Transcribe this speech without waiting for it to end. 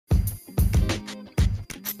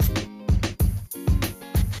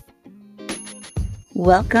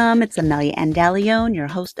Welcome. It's Amelia Andaleon, your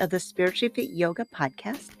host of the Spiritually Fit Yoga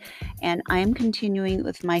podcast. And I am continuing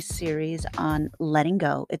with my series on letting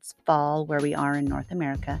go. It's fall where we are in North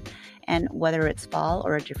America. And whether it's fall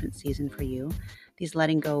or a different season for you, these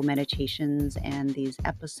letting go meditations and these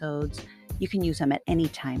episodes, you can use them at any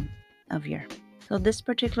time of year. So this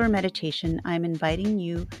particular meditation, I'm inviting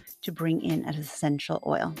you to bring in an essential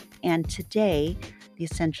oil. And today, the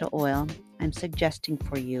essential oil I'm suggesting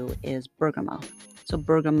for you is bergamot. So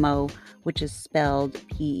bergamot, which is spelled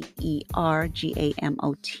Pergamot.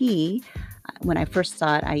 When I first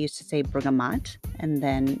saw it, I used to say bergamot, and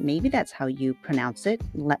then maybe that's how you pronounce it.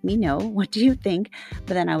 Let me know. What do you think?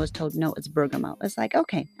 But then I was told, no, it's bergamot. It's like,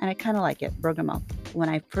 okay, and I kind of like it, bergamot. When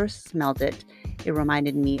I first smelled it, it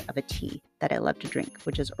reminded me of a tea that I love to drink,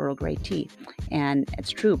 which is Earl Grey tea. And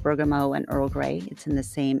it's true, bergamot and Earl Grey, it's in the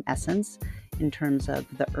same essence in terms of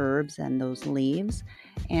the herbs and those leaves.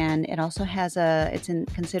 And it also has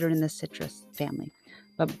considered in the citrus family.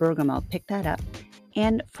 But bergamot, pick that up.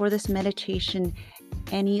 And for this meditation,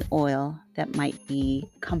 any oil that might be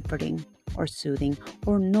comforting or soothing,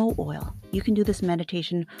 or no oil. You can do this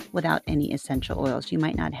meditation without any essential oils. You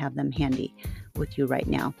might not have them handy with you right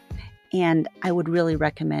now. And I would really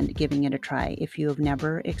recommend giving it a try. If you have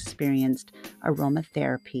never experienced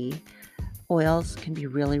aromatherapy, oils can be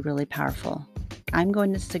really, really powerful. I'm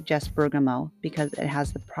going to suggest bergamot because it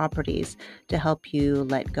has the properties to help you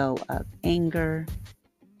let go of anger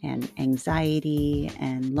and anxiety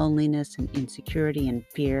and loneliness and insecurity and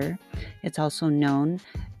fear. It's also known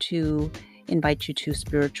to invite you to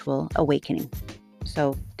spiritual awakening.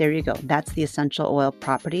 So there you go. That's the essential oil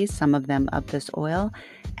properties, some of them of this oil.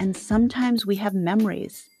 And sometimes we have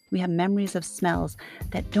memories. We have memories of smells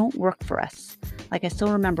that don't work for us. Like I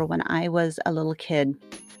still remember when I was a little kid,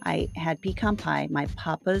 I had pecan pie, my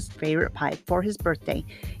papa's favorite pie for his birthday.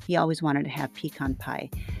 He always wanted to have pecan pie.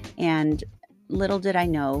 And little did I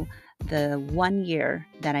know, the 1 year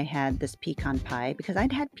that I had this pecan pie, because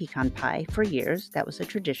I'd had pecan pie for years, that was a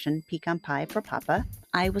tradition, pecan pie for Papa,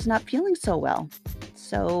 I was not feeling so well.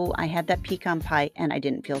 So I had that pecan pie and I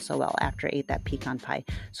didn't feel so well after I ate that pecan pie.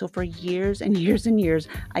 So for years and years and years,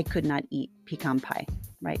 I could not eat pecan pie,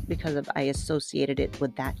 right? Because I associated it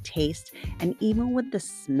with that taste and even with the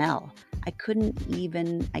smell. I couldn't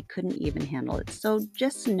even handle it. So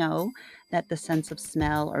just know that the sense of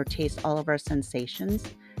smell or taste, all of our sensations,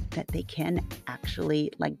 that they can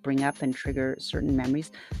actually bring up and trigger certain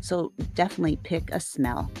memories. So definitely pick a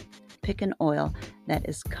smell, pick an oil that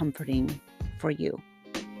is comforting for you.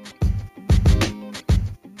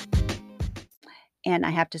 And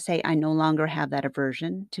I have to say, I no longer have that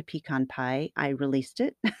aversion to pecan pie. I released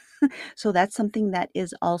it. So that's something that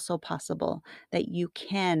is also possible that you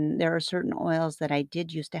can. There are certain oils that I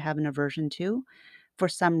did used to have an aversion to for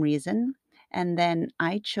some reason. And then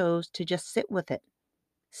I chose to just sit with it,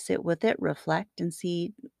 reflect, and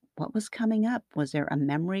see what was coming up. Was there a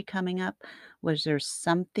memory coming up? Was there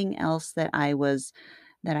something else that I was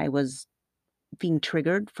being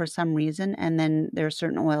triggered for some reason? And then there are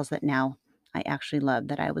certain oils that now I actually love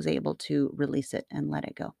that I was able to release it and let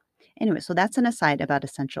it go. Anyway, so that's an aside about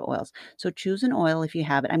essential oils. So choose an oil if you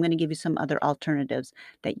have it. I'm going to give you some other alternatives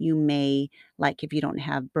that you may like if you don't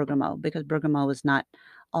have bergamot, because bergamot is not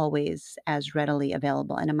always as readily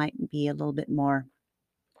available and it might be a little bit more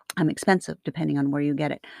expensive depending on where you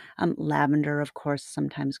get it. Lavender, of course,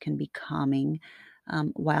 sometimes can be calming.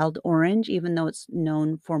 Wild orange, even though it's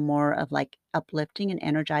known for more of uplifting and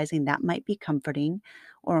energizing, that might be comforting.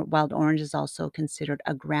 Or wild orange is also considered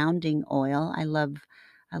a grounding oil. I love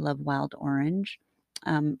wild orange.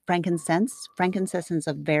 Frankincense is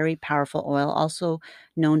a very powerful oil, also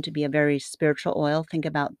known to be a very spiritual oil. Think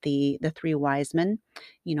about the three wise men,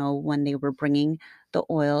 when they were bringing the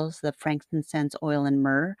oils, the frankincense, oil, and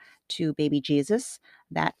myrrh to baby Jesus.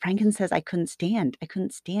 That frankincense I couldn't stand. I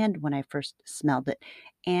couldn't stand when I first smelled it.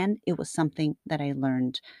 And it was something that I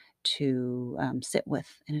learned to sit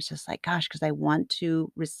with. And it's just like, gosh, because I want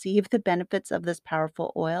to receive the benefits of this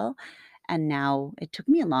powerful oil. And now it took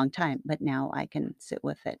me a long time, but now I can sit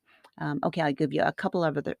with it. Okay, I'll give you a couple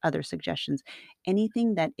of other suggestions.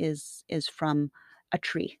 Anything that is from a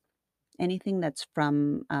tree, anything that's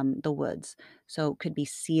from the woods. So it could be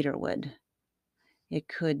cedar wood. It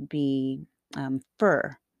could be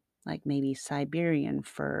fir, like maybe Siberian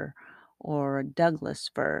fir or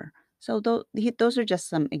Douglas fir. So those are just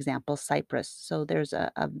some examples. Cypress. So there's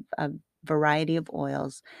a variety of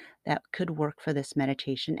oils that could work for this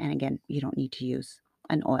meditation. And again, you don't need to use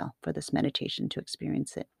an oil for this meditation to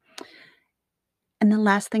experience it. And the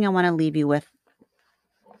last thing I want to leave you with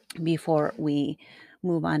before we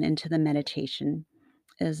move on into the meditation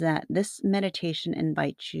is that this meditation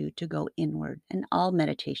invites you to go inward, and all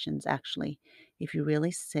meditations actually, if you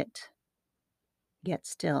really sit, get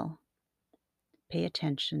still, pay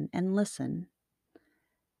attention, and listen.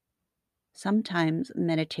 Sometimes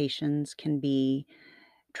meditations can be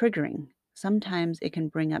triggering. Sometimes it can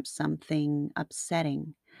bring up something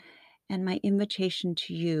upsetting. And my invitation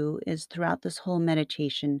to you is throughout this whole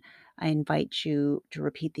meditation, I invite you to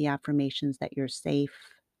repeat the affirmations that you're safe,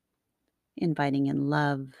 inviting in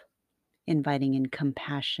love, inviting in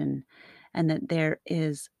compassion, and that there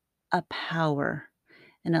is a power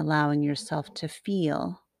in allowing yourself to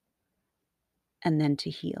feel and then to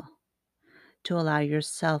heal, to allow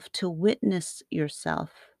yourself to witness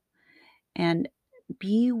yourself and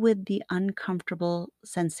be with the uncomfortable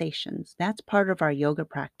sensations. That's part of our yoga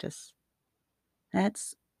practice.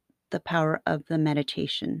 That's the power of the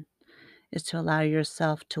meditation, is to allow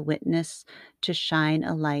yourself to witness, to shine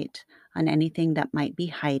a light on anything that might be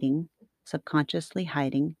hiding, subconsciously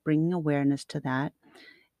hiding, bringing awareness to that.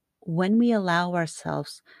 When we allow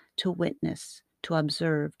ourselves to witness, to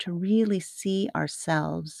observe, to really see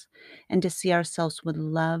ourselves and to see ourselves with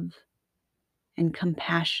love and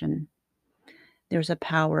compassion, there's a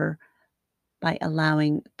power by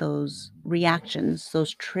allowing those reactions,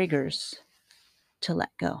 those triggers to let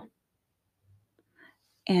go.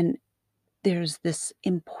 And there's this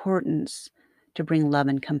importance to bring love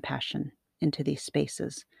and compassion into these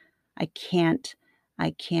spaces. I can't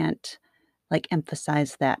I can't like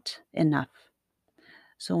emphasize that enough.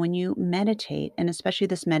 So when you meditate, and especially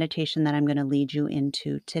this meditation that I'm going to lead you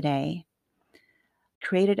into today,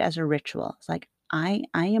 create it as a ritual. It's like I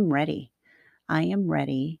am ready. I am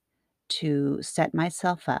ready to set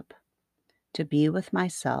myself up to be with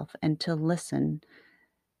myself and to listen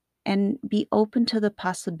and be open to the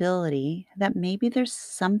possibility that maybe there's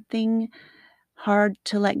something hard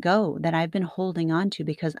to let go that I've been holding on to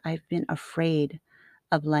because I've been afraid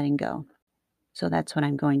of letting go. So that's what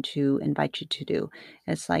I'm going to invite you to do.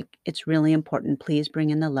 It's like, it's really important. Please bring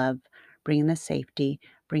in the love, bring in the safety,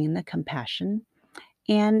 bring in the compassion.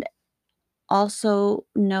 And also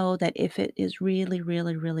know that if it is really,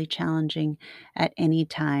 really, really challenging at any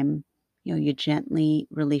time, you gently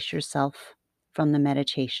release yourself from the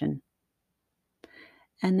meditation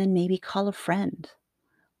and then maybe call a friend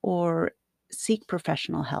or seek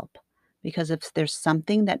professional help. Because if there's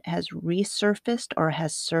something that has resurfaced or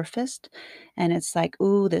has surfaced, and it's like,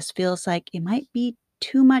 ooh, this feels like it might be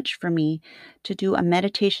too much for me to do a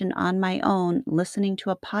meditation on my own, listening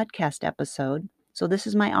to a podcast episode. So this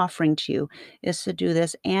is my offering to you, is to do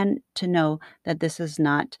this and to know that this is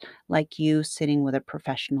not like you sitting with a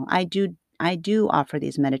professional. I do offer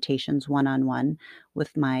these meditations one-on-one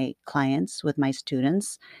with my clients, with my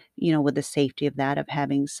students, with the safety of that, of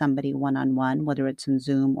having somebody one-on-one, whether it's in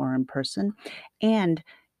Zoom or in person. And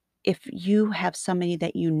if you have somebody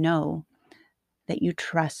that you know, that you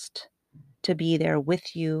trust to be there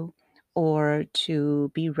with you or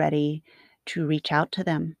to be ready to reach out to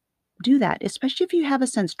them, do that, especially if you have a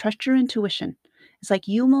sense, trust your intuition. It's like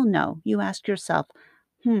you will know. You ask yourself,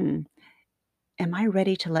 am I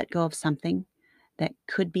ready to let go of something that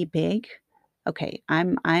could be big? Okay,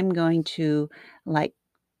 I'm going to like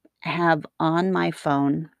have on my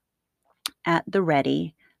phone at the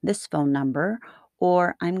ready this phone number,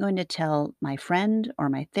 or I'm going to tell my friend or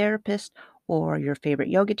my therapist or your favorite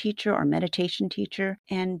yoga teacher or meditation teacher,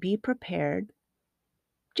 and be prepared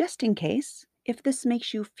just in case, if this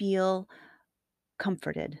makes you feel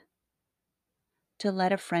comforted, to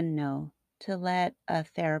let a friend know, to let a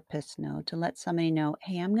therapist know, to let somebody know,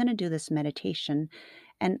 hey, I'm going to do this meditation.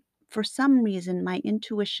 And for some reason, my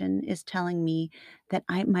intuition is telling me that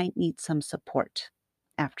I might need some support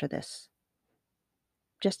after this,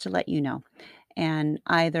 just to let you know. And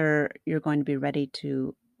either you're going to be ready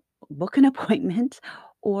to book an appointment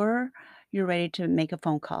or you're ready to make a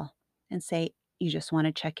phone call and say, you just want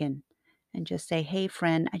to check in and just say, hey,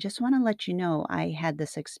 friend, I just want to let you know I had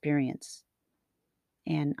this experience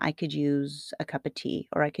and I could use a cup of tea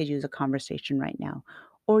or I could use a conversation right now.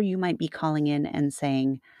 Or you might be calling in and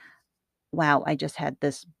saying, wow, I just had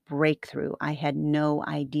this breakthrough. I had no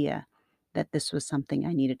idea that this was something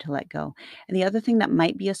I needed to let go. And the other thing that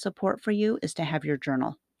might be a support for you is to have your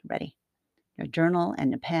journal ready, your journal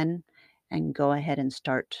and a pen, and go ahead and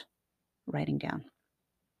start writing down.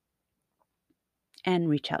 And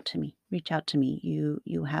reach out to me. Reach out to me.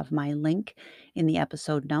 You have my link in the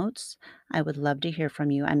episode notes. I would love to hear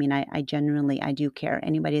from you. I mean, I genuinely, I do care.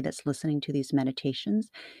 Anybody that's listening to these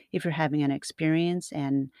meditations, if you're having an experience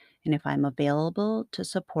and if I'm available to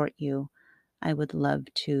support you, I would love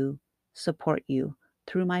to support you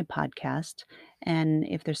through my podcast. And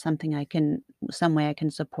if there's some way I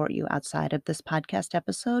can support you outside of this podcast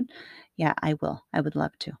episode, yeah, I will. I would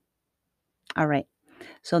love to. All right.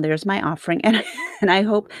 So there's my offering. And I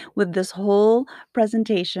hope with this whole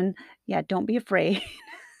presentation, yeah, don't be afraid.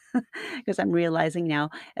 Because I'm realizing now,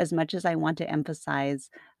 as much as I want to emphasize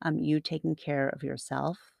you taking care of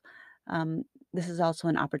yourself, um, this is also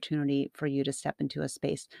an opportunity for you to step into a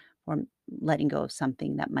space for letting go of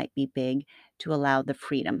something that might be big to allow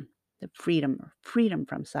freedom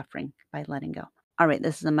from suffering by letting go. All right,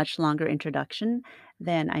 this is a much longer introduction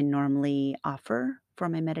than I normally offer for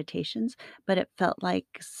my meditations, but it felt like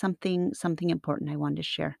something important I wanted to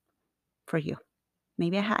share for you.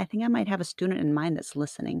 Maybe I think I might have a student in mind that's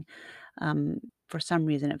listening. For some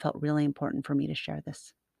reason, it felt really important for me to share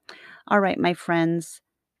this. All right, my friends,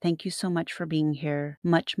 thank you so much for being here.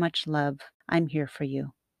 Much, much love. I'm here for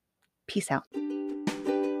you. Peace out.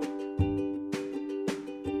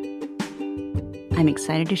 I'm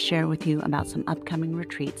excited to share with you about some upcoming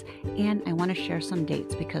retreats, and I want to share some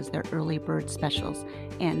dates because they're early bird specials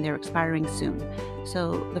and they're expiring soon.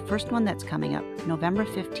 So the first one that's coming up, November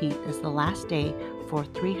 15th, is the last day for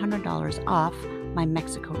 $300 off my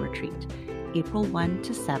Mexico retreat. April 1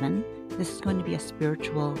 to 7, this is going to be a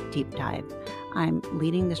spiritual deep dive. I'm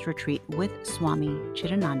leading this retreat with Swami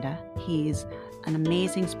Chidananda. He's an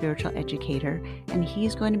amazing spiritual educator, and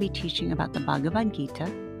he's going to be teaching about the Bhagavad Gita.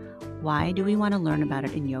 Why do we want to learn about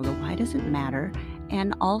it in yoga? Why does it matter?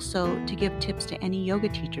 And also to give tips to any yoga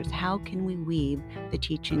teachers. How can we weave the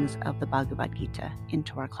teachings of the Bhagavad Gita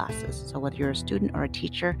into our classes? So whether you're a student or a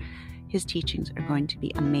teacher, his teachings are going to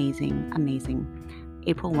be amazing, amazing.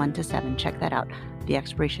 April 1 to 7, check that out. The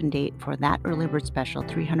expiration date for that early bird special,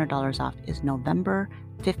 $300 off, is November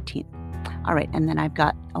 15th. All right, and then I've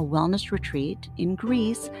got a wellness retreat in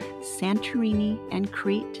Greece, Santorini, and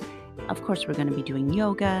Crete. Of course, we're going to be doing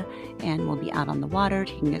yoga, and we'll be out on the water,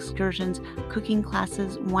 taking excursions, cooking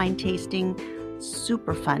classes, wine tasting.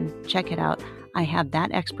 Super fun. Check it out. I have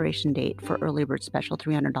that expiration date for early bird special,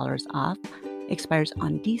 $300 off. Expires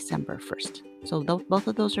on December 1st. So both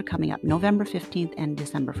of those are coming up, November 15th and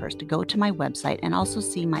December 1st. Go to my website and also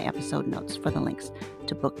see my episode notes for the links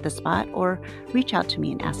to book the spot or reach out to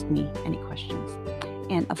me and ask me any questions.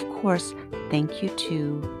 And of course, thank you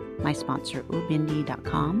to my sponsor,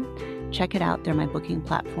 ubindi.com. Check it out. They're my booking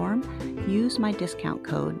platform. Use my discount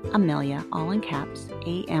code, Amelia, all in caps,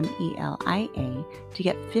 AMELIA, to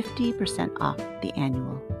get 50% off the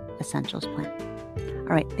annual Essentials plan.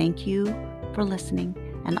 All right, thank you for listening,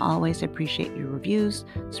 and always appreciate your reviews,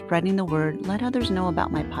 spreading the word. Let others know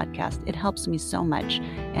about my podcast. It helps me so much,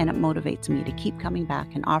 and it motivates me to keep coming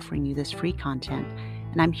back and offering you this free content.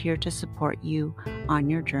 And I'm here to support you on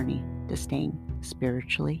your journey to staying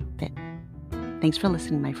spiritually fit. Thanks for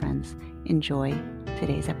listening, my friends. Enjoy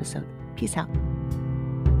today's episode. Peace out.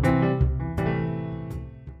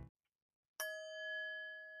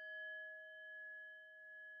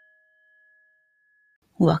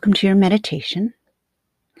 Welcome to your meditation.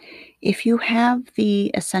 If you have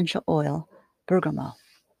the essential oil, bergamot,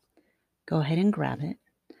 go ahead and grab it.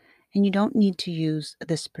 And you don't need to use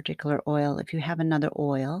this particular oil if you have another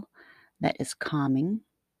oil that is calming,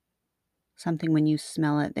 something when you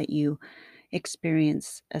smell it that you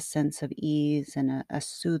experience a sense of ease and a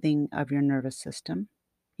soothing of your nervous system.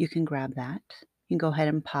 You can grab that. You can go ahead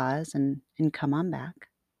and pause and come on back.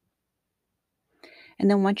 And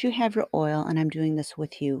then once you have your oil, and I'm doing this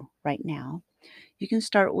with you right now, you can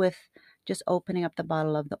start with just opening up the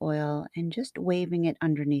bottle of the oil and just waving it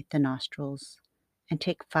underneath the nostrils and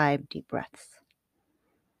take 5 deep breaths.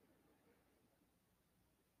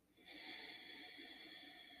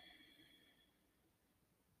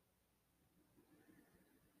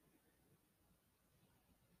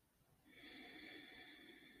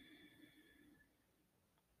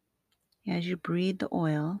 As you breathe the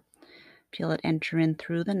oil, feel it enter in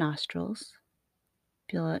through the nostrils.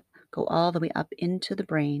 Feel it go all the way up into the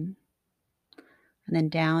brain, and then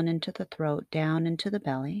down into the throat, down into the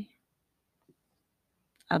belly,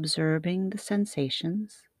 observing the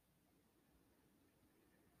sensations.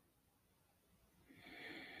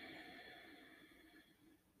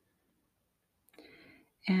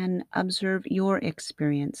 And observe your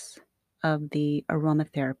experience of the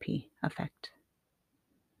aromatherapy effect.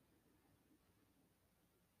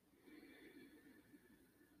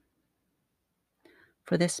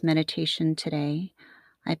 For this meditation today,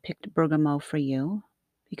 I picked bergamot for you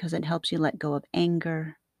because it helps you let go of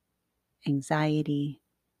anger, anxiety,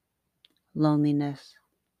 loneliness,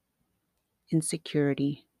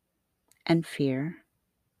 insecurity, and fear.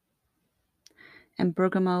 And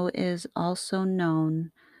bergamot is also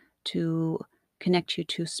known to connect you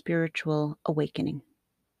to spiritual awakening,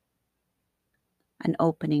 an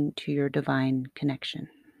opening to your divine connection.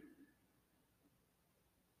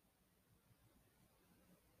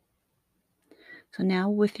 So now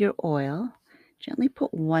with your oil, gently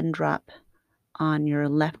put 1 drop on your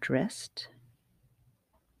left wrist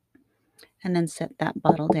and then set that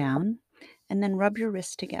bottle down and then rub your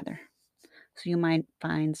wrists together. So you might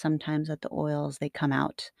find sometimes that the oils, they come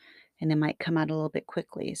out and they might come out a little bit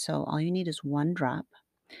quickly. So all you need is 1 drop.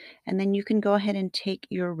 And then you can go ahead and take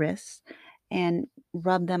your wrists and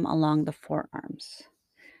rub them along the forearms,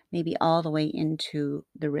 maybe all the way into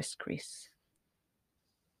the wrist crease.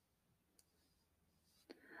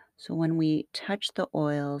 So when we touch the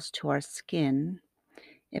oils to our skin,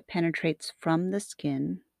 it penetrates from the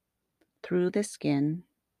skin, through the skin,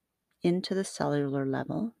 into the cellular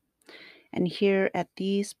level. And here at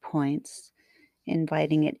these points,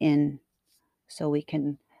 inviting it in so we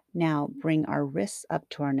can now bring our wrists up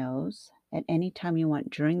to our nose at any time you want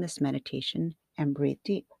during this meditation and breathe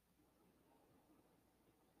deep.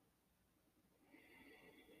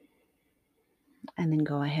 And then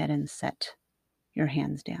go ahead and set your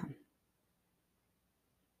hands down.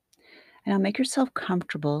 And now make yourself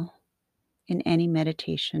comfortable in any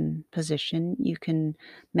meditation position. You can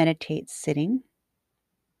meditate sitting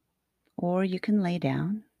or you can lay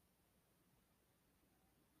down.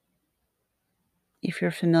 If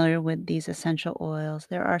you're familiar with these essential oils,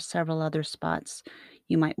 there are several other spots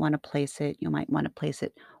you might want to place it. You might want to place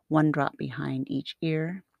it 1 drop behind each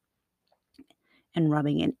ear and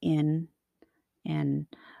rubbing it in and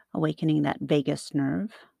awakening that vagus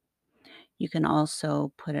nerve. You can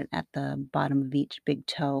also put it at the bottom of each big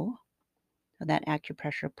toe, so that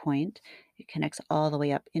acupressure point. It connects all the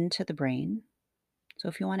way up into the brain. So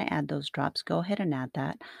if you want to add those drops, go ahead and add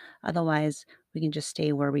that. Otherwise, we can just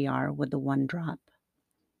stay where we are with the 1 drop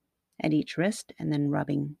at each wrist and then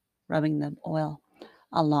rubbing the oil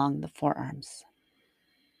along the forearms.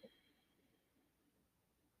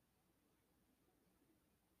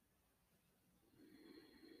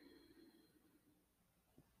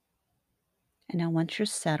 And now once you're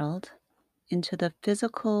settled into the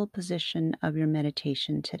physical position of your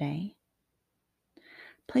meditation today,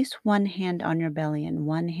 place 1 hand on your belly and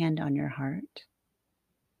 1 hand on your heart.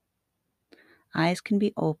 Eyes can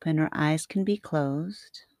be open or eyes can be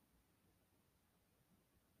closed.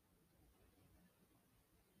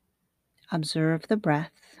 Observe the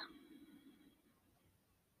breath.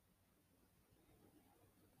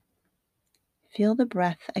 Feel the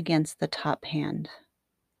breath against the top hand,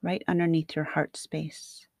 right underneath your heart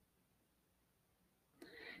space.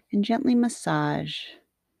 And gently massage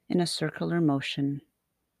in a circular motion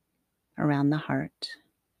around the heart.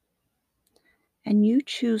 And you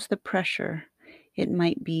choose the pressure. It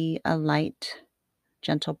might be a light,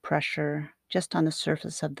 gentle pressure just on the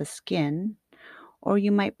surface of the skin, or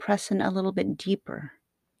you might press in a little bit deeper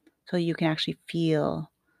so you can actually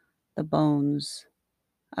feel the bones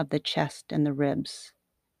of the chest and the ribs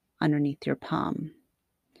underneath your palm,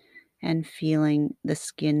 and feeling the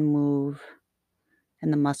skin move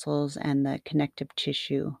and the muscles and the connective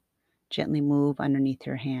tissue gently move underneath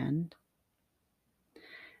your hand.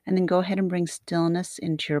 And then go ahead and bring stillness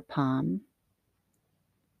into your palm.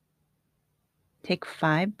 Take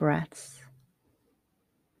 5 breaths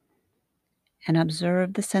and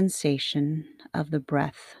observe the sensation of the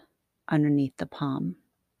breath underneath the palm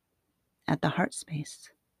at the heart space.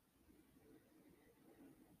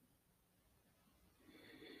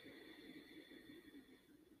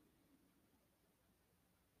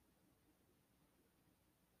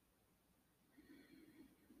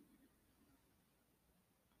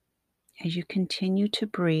 As you continue to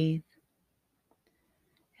breathe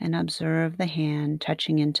and observe the hand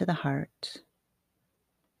touching into the heart,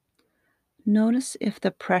 notice if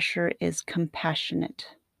the pressure is compassionate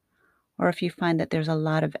or if you find that there's a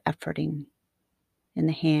lot of efforting in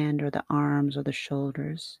the hand or the arms or the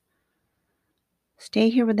shoulders. Stay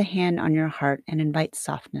here with the hand on your heart and invite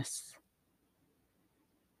softness.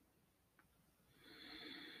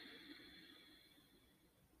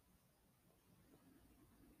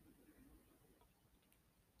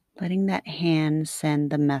 Letting that hand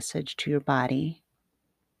send the message to your body: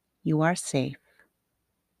 you are safe.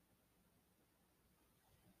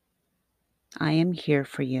 I am here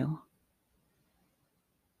for you.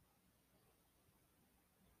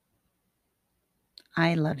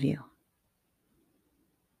 I love you.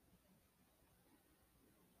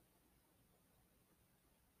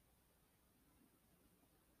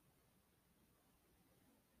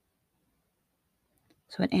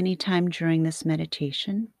 So at any time during this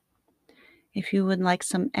meditation, if you would like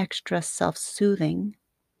some extra self-soothing,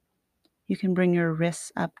 You can bring your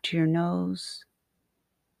wrists up to your nose.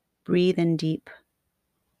 Breathe in deep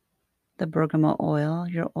the bergamot oil,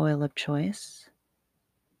 your oil of choice.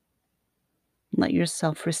 Let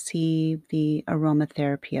yourself receive the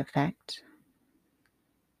aromatherapy effect.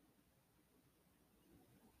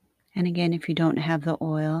 And again, if you don't have the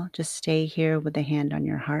oil, just stay here with the hand on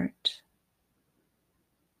your heart,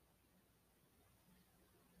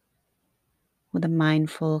 with a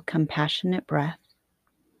mindful, compassionate breath.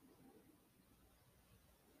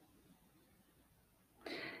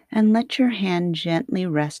 And let your hand gently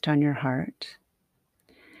rest on your heart.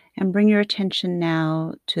 And bring your attention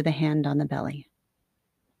now to the hand on the belly.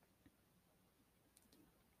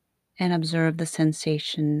 And observe the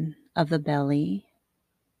sensation of the belly,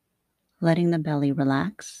 letting the belly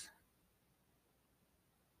relax.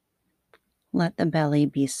 Let the belly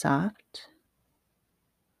be soft.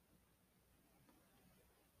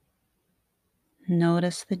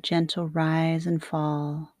 Notice the gentle rise and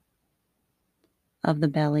fall of the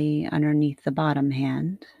belly underneath the bottom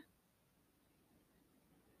hand.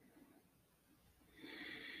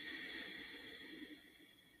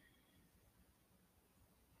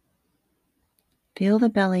 Feel the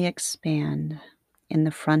belly expand in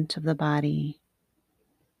the front of the body,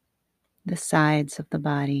 the sides of the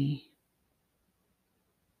body.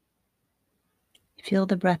 Feel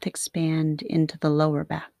the breath expand into the lower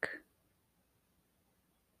back.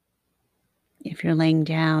 If you're laying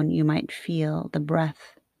down, you might feel the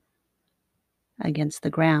breath against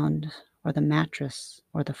the ground or the mattress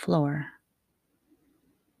or the floor.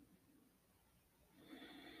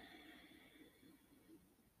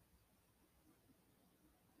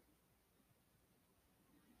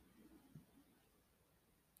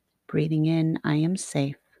 Breathing in, I am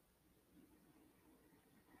safe.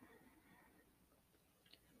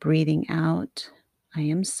 Breathing out, I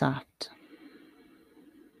am soft.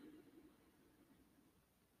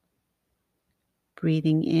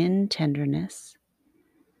 Breathing in, tenderness.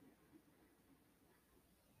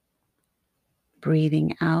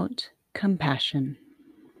 Breathing out, compassion.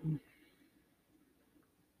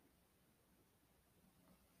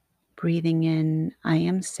 Breathing in, I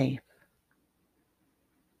am safe.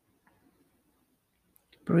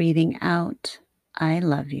 Breathing out, I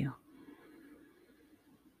love you.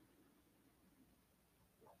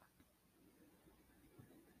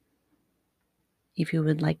 If you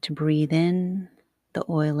would like to breathe in the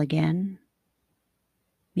oil again,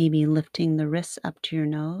 maybe lifting the wrists up to your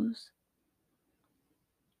nose,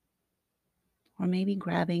 or maybe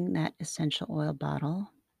grabbing that essential oil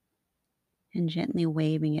bottle and gently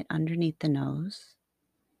waving it underneath the nose,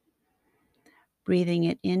 breathing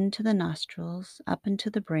it into the nostrils, up into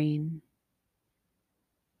the brain,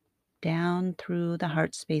 down through the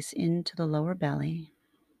heart space into the lower belly,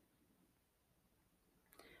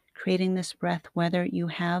 creating this breath whether you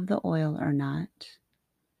have the oil or not,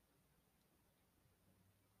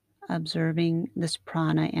 observing this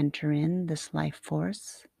prana enter in, this life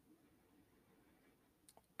force,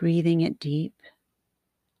 breathing it deep,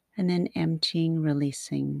 and then emptying,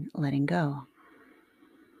 releasing, letting go.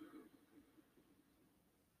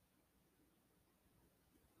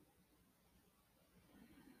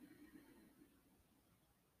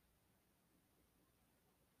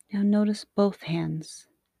 Now notice both hands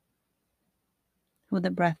with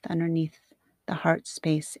the breath underneath the heart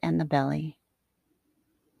space and the belly.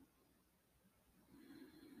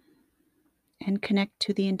 And connect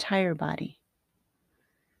to the entire body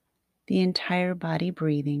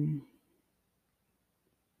breathing,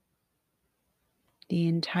 the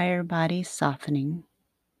entire body softening,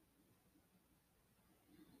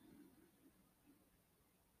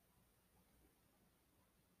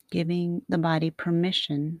 giving the body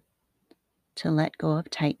permission to let go of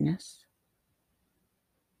tightness,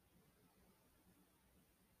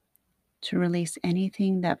 to release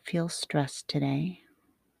anything that feels stressed today.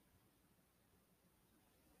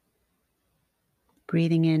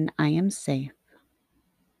 Breathing in, I am safe.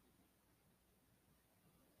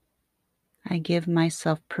 I give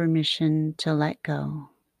myself permission to let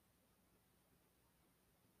go.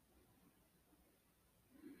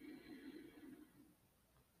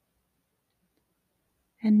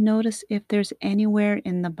 And notice if there's anywhere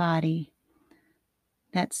in the body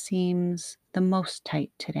that seems the most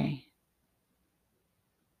tight today.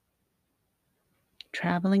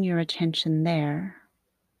 Traveling your attention there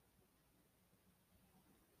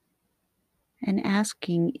and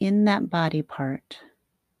asking in that body part,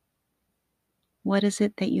 what is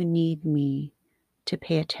it that you need me to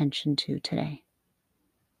pay attention to today?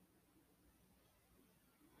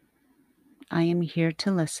 I am here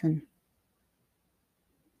to listen.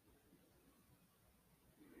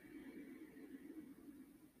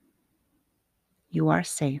 You are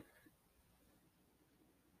safe.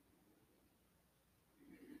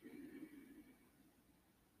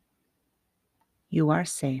 You are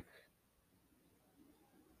safe.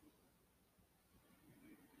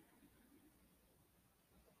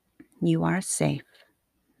 You are safe.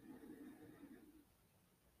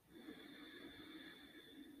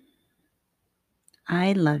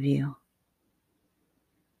 I love you.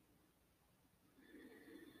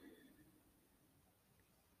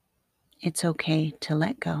 It's okay to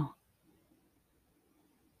let go.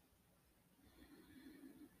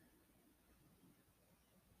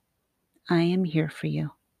 I am here for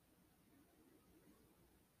you.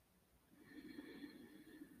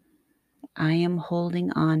 I am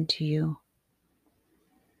holding on to you.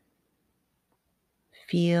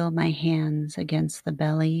 Feel my hands against the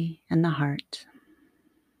belly and the heart.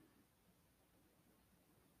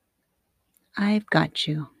 I've got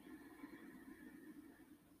you.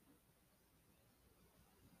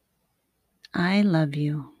 I love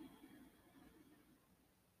you.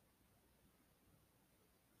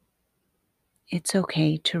 It's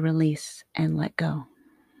okay to release and let go.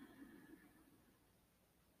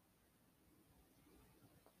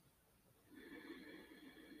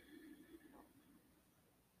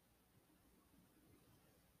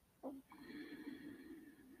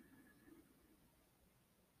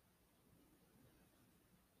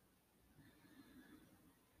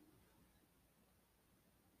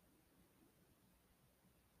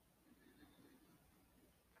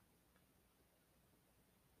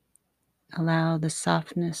 Allow the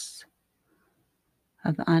softness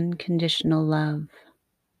of unconditional love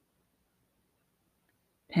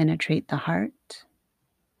penetrate the heart,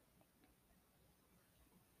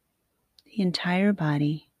 the entire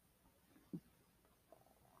body,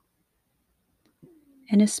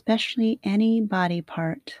 and especially any body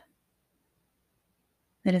part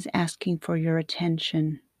that is asking for your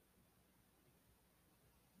attention,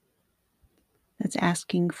 that's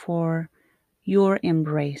asking for your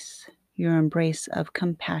embrace of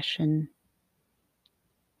compassion,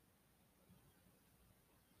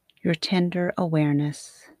 your tender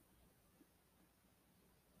awareness.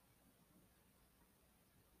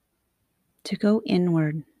 To go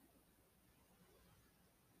inward,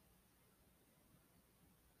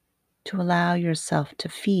 to allow yourself to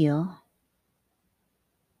feel,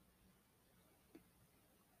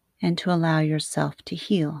 and to allow yourself to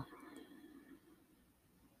heal.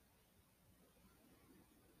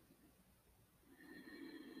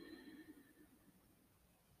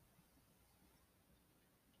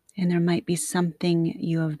 And there might be something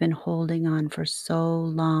you have been holding on for so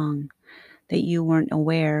long that you weren't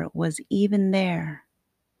aware was even there.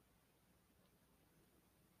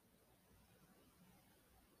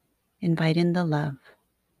 Invite in the love.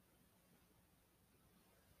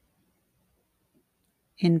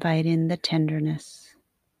 Invite in the tenderness.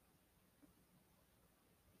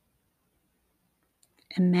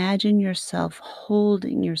 Imagine yourself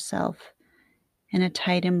holding yourself in a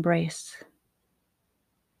tight embrace.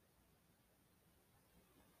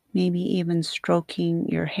 Maybe even stroking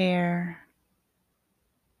your hair.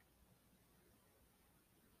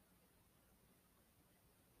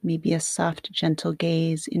 Maybe a soft, gentle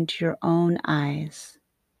gaze into your own eyes.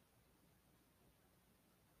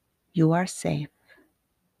 You are safe.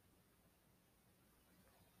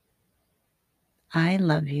 I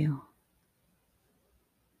love you.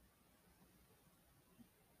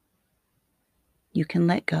 You can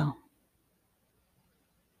let go.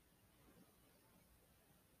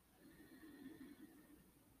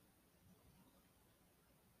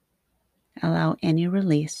 Allow any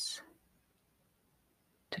release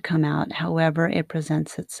to come out however it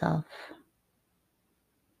presents itself,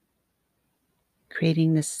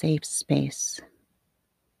 creating this safe space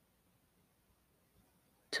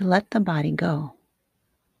to let the body go.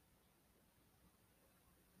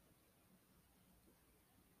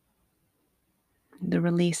 The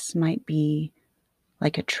release might be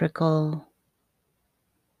like a trickle,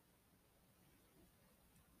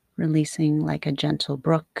 releasing like a gentle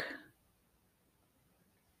brook,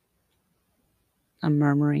 a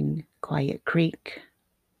murmuring, quiet creek.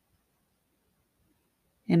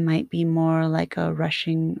 It might be more like a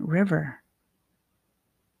rushing river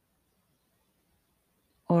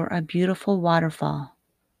or a beautiful waterfall,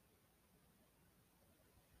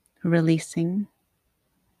 releasing,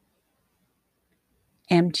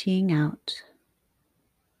 emptying out,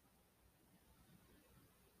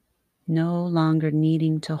 no longer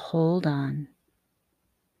needing to hold on,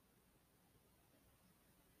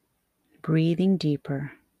 breathing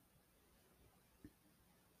deeper,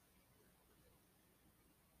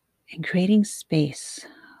 and creating space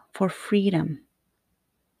for freedom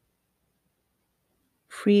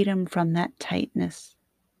freedom from that tightness,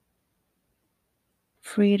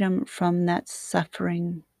 freedom from that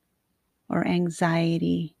suffering or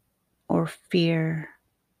anxiety or fear.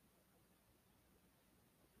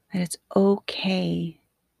 That it's okay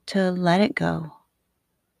to let it go.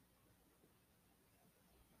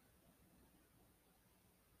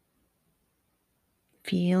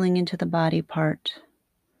 Feeling into the body part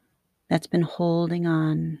that's been holding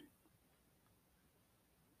on,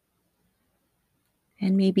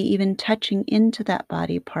 and maybe even touching into that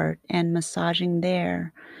body part and massaging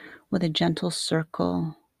there with a gentle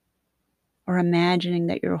circle, or imagining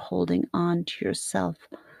that you're holding on to yourself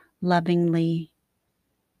lovingly,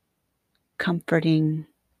 comforting.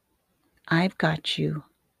 I've got you.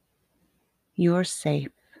 You're safe.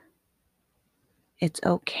 It's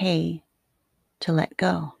okay to let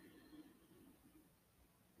go.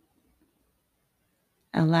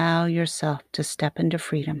 Allow yourself to step into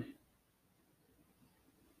freedom.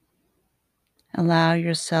 Allow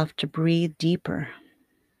yourself to breathe deeper.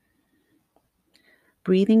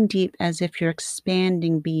 Breathing deep as if you're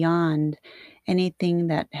expanding beyond anything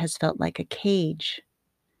that has felt like a cage,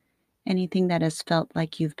 anything that has felt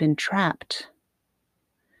like you've been trapped,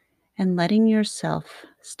 and letting yourself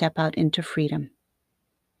step out into freedom.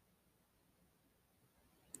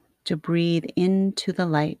 To breathe into the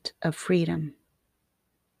light of freedom.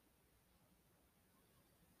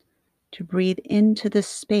 To breathe into the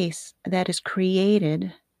space that is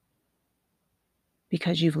created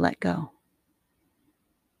because you've let go.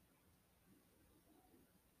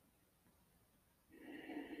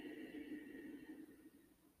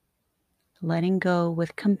 Letting go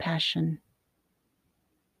with compassion.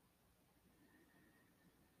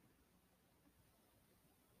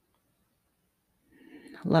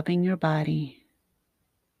 Loving your body.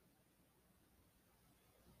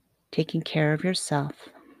 Taking care of yourself.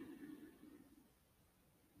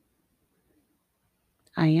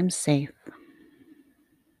 I am safe.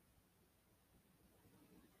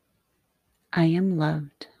 I am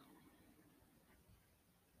loved.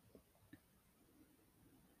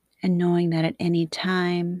 And knowing that at any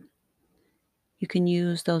time you can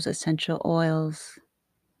use those essential oils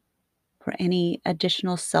for any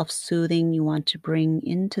additional self-soothing you want to bring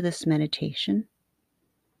into this meditation.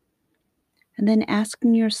 And then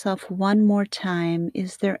asking yourself one more time,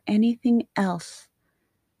 is there anything else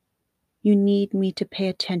you need me to pay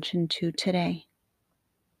attention to today?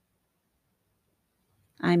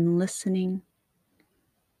 I'm listening.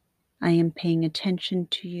 I am paying attention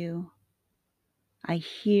to you. I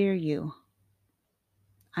hear you.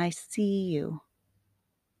 I see you.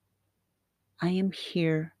 I am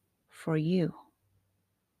here for you.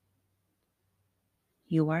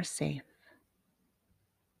 You are safe.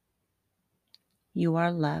 You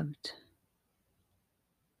are loved.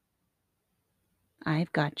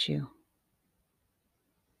 I've got you.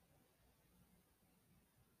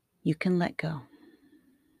 You can let go.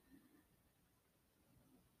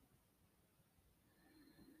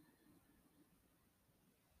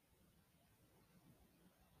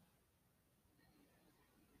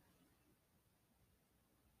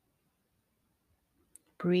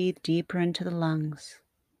 Breathe deeper into the lungs,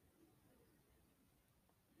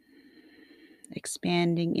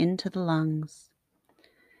 expanding into the lungs,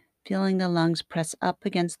 feeling the lungs press up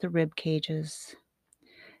against the rib cages,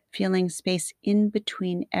 feeling space in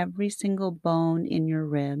between every single bone in your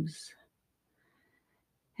ribs,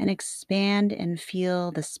 and expand and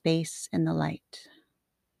feel the space and the light.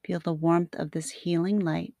 Feel the warmth of this healing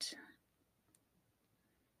light.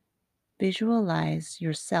 Visualize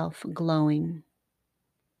yourself glowing,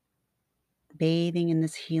 bathing in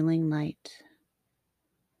this healing light,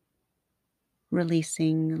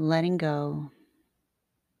 releasing, letting go,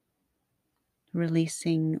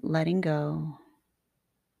 releasing, letting go,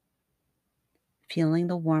 feeling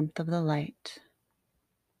the warmth of the light,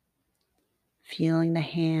 feeling the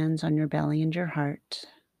hands on your belly and your heart.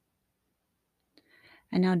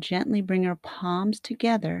 And now gently bring your palms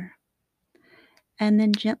together and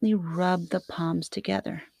then gently rub the palms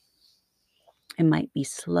together. It might be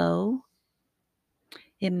slow,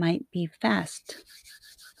 it might be fast.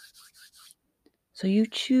 So you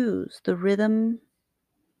choose the rhythm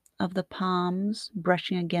of the palms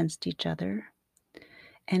brushing against each other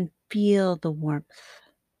and feel the warmth.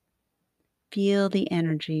 Feel the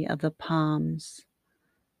energy of the palms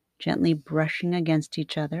gently brushing against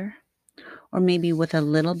each other, or maybe with a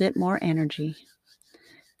little bit more energy.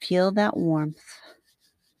 Feel that warmth.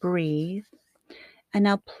 Breathe. And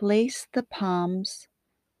now place the palms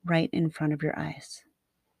right in front of your eyes.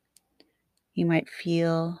 You might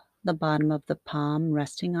feel the bottom of the palm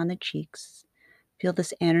resting on the cheeks. Feel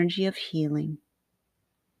this energy of healing.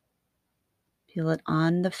 Feel it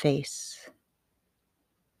on the face.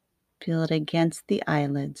 Feel it against the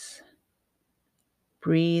eyelids.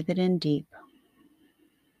 Breathe it in deep.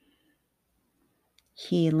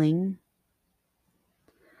 Healing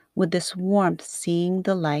with this warmth, seeing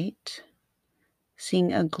the light,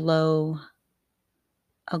 seeing a glow,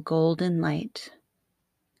 a golden light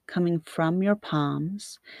coming from your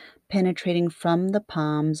palms, penetrating from the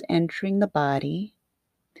palms, entering the body,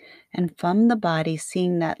 and from the body,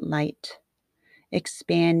 seeing that light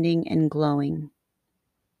expanding and glowing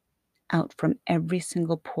out from every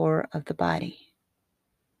single pore of the body.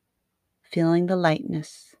 Feeling the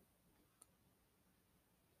lightness,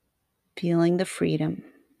 feeling the freedom.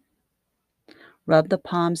 Rub the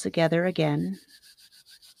palms together again,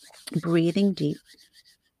 breathing deep.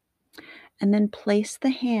 And then place the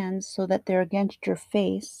hands so that they're against your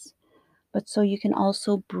face, but so you can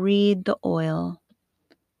also breathe the oil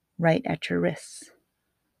right at your wrists.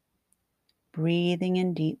 Breathing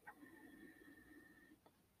in deep,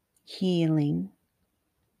 healing,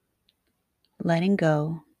 letting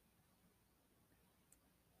go,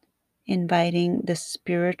 inviting the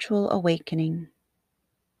spiritual awakening.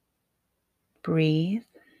 Breathe.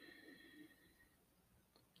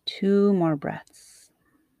 2 more breaths.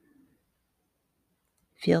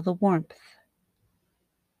 Feel the warmth.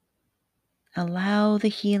 Allow the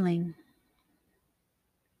healing.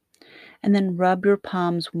 And then rub your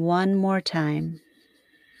palms one more time.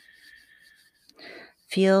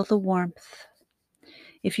 Feel the warmth.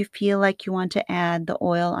 If you feel like you want to add the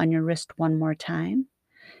oil on your wrist one more time,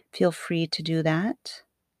 feel free to do that.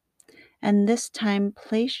 And this time,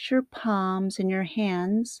 place your palms and your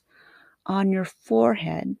hands on your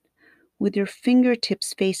forehead with your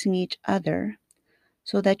fingertips facing each other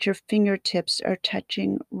so that your fingertips are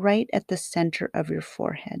touching right at the center of your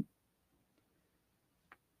forehead.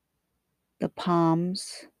 The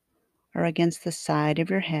palms are against the side of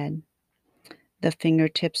your head. The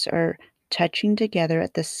fingertips are touching together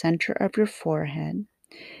at the center of your forehead,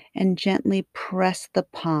 and gently press the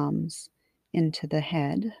palms into the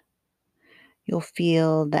head. You'll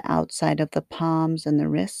feel the outside of the palms and the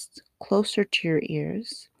wrists closer to your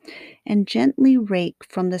ears, and gently rake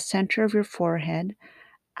from the center of your forehead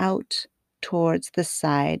out towards the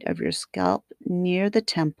side of your scalp near the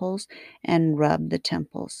temples, and rub the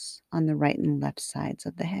temples on the right and left sides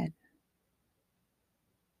of the head.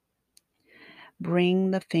 Bring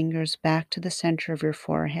the fingers back to the center of your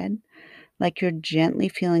forehead, like you're gently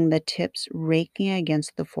feeling the tips raking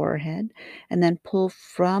against the forehead, and then pull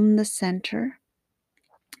from the center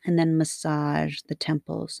and then massage the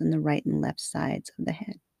temples and the right and left sides of the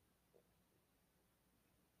head.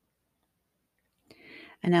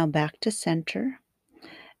 And now back to center,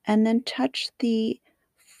 and then touch the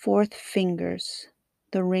 4th fingers,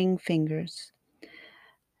 the ring fingers,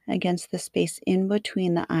 against the space in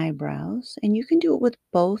between the eyebrows. And you can do it with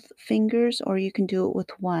both fingers or you can do it with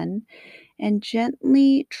one, and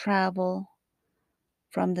gently travel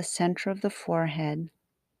from the center of the forehead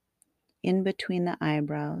in between the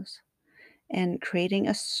eyebrows and creating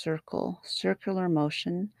a circular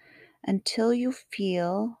motion until you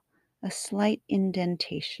feel a slight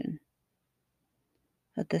indentation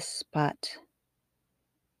at the spot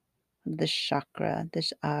of the chakra,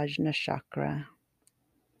 this Ajna chakra,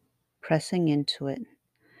 pressing into it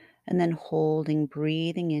and then holding,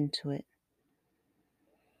 breathing into it,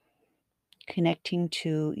 connecting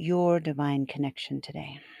to your divine connection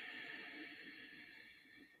today,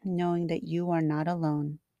 knowing that you are not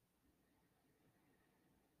alone.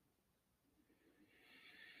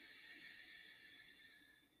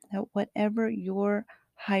 That whatever your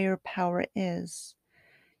higher power is,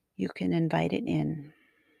 you can invite it in.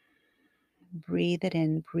 Breathe it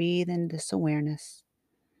in. Breathe in this awareness.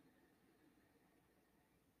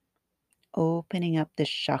 Opening up this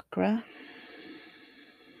chakra.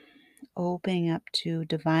 Opening up to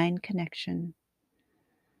divine connection.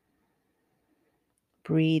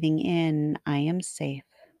 Breathing in, I am safe.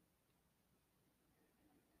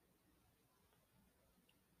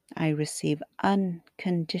 I receive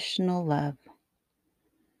unconditional love.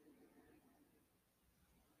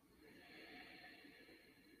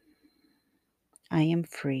 I am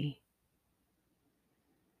free.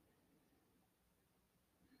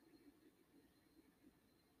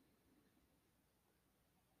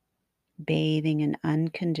 Bathing in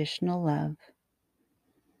unconditional love.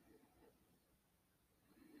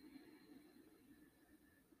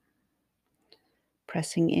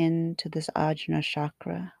 Pressing into this Ajna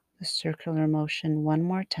chakra, the circular motion one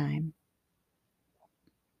more time.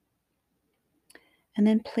 And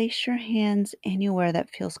then place your hands anywhere that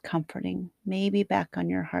feels comforting, maybe back on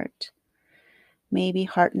your heart, maybe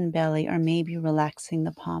heart and belly, or maybe relaxing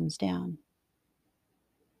the palms down.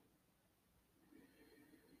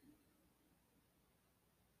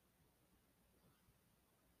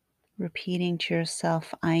 Repeating to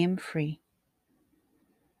yourself, I am free.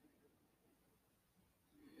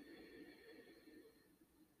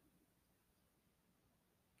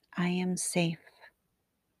 I am safe.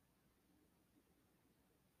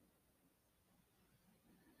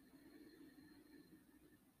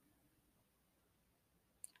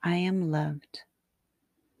 I am loved.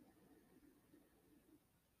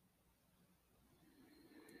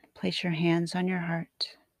 Place your hands on your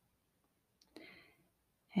heart,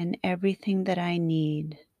 and everything that I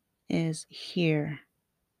need is here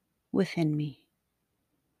within me.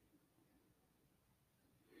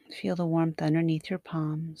 Feel the warmth underneath your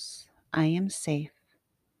palms. I am safe.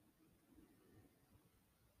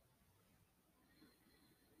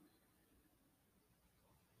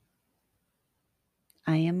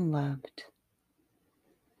 I am loved.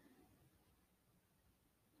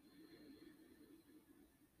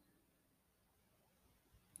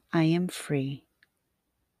 I am free.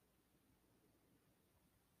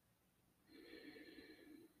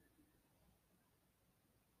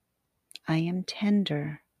 I am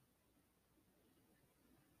tender.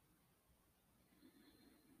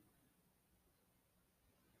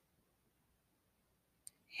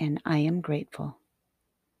 And I am grateful.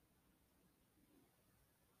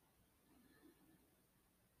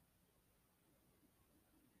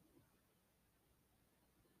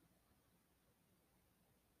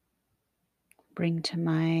 Bring to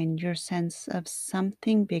mind your sense of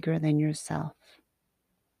something bigger than yourself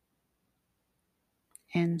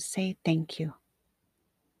and say thank you.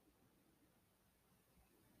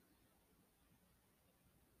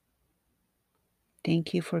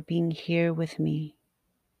 Thank you for being here with me.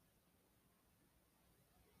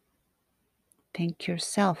 Thank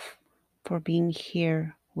yourself for being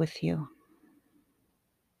here with you.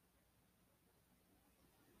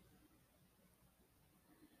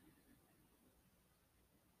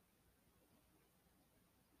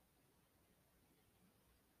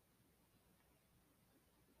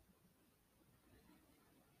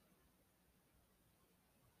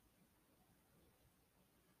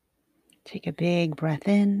 Take a big breath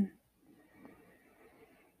in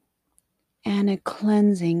and a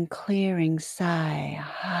cleansing, clearing sigh.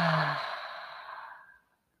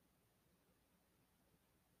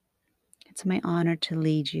 It's my honor to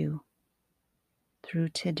lead you through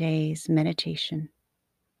today's meditation.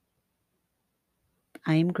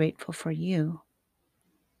 I am grateful for you.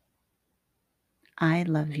 I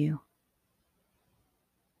love you.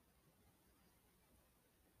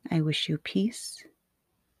 I wish you peace,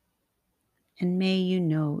 and may you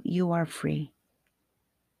know you are free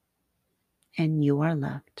and you are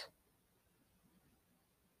loved.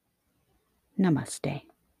 Namaste.